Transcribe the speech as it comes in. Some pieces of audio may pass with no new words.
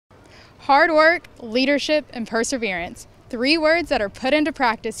Hard work, leadership, and perseverance. 3 words that are put into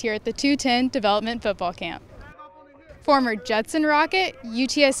practice here at the 210 Development Football Camp. Former Judson Rocket,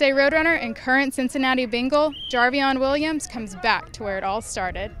 UTSA Roadrunner, and current Cincinnati Bengal, Jarveon Williams comes back to where it all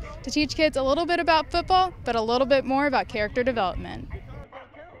started, to teach kids a little bit about football, but a little bit more about character development.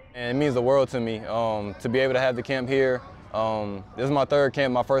 And it means the world to me to be able to have the camp here. This is my 3rd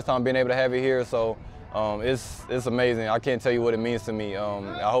camp, my first time being able to have it here, so it's amazing. I can't tell you what it means to me.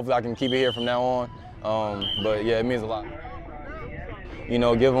 Hopefully I can keep it here from now on, but yeah, it means a lot. You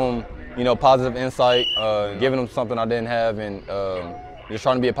know, give them, positive insight, giving them something I didn't have, and just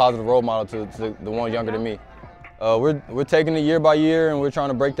trying to be a positive role model to the ones younger than me. We're taking it year by year, and we're trying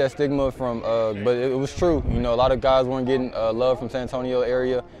to break that stigma from, but it was true. A lot of guys weren't getting love from San Antonio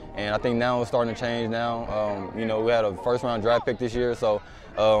area, and I think now it's starting to change now. We had a 1st-round draft pick this year, so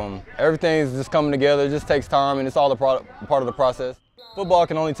everything's just coming together. It just takes time, and it's all a part of the process. Football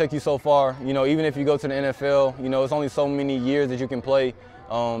can only take you so far. Even if you go to the NFL, it's only so many years that you can play,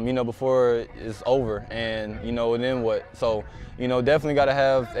 before it's over, and then what? So, definitely got to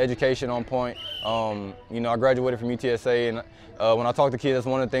have education on point. I graduated from UTSA, and when I talk to kids, that's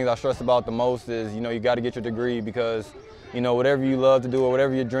one of the things I stress about the most is, you got to get your degree because, whatever you love to do or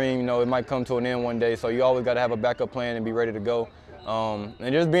whatever you dream, it might come to an end one day. So you always got to have a backup plan and be ready to go.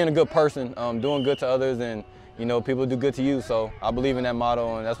 And just being a good person, doing good to others, and people do good to you. So I believe in that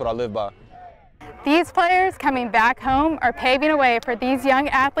motto, and that's what I live by. These players coming back home are paving a way for these young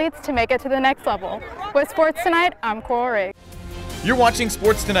athletes to make it to the next level. With Sports Tonight, I'm Koral Riggs. You're watching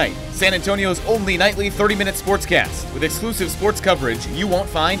Sports Tonight, San Antonio's only nightly 30-minute sportscast with exclusive sports coverage you won't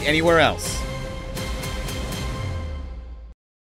find anywhere else.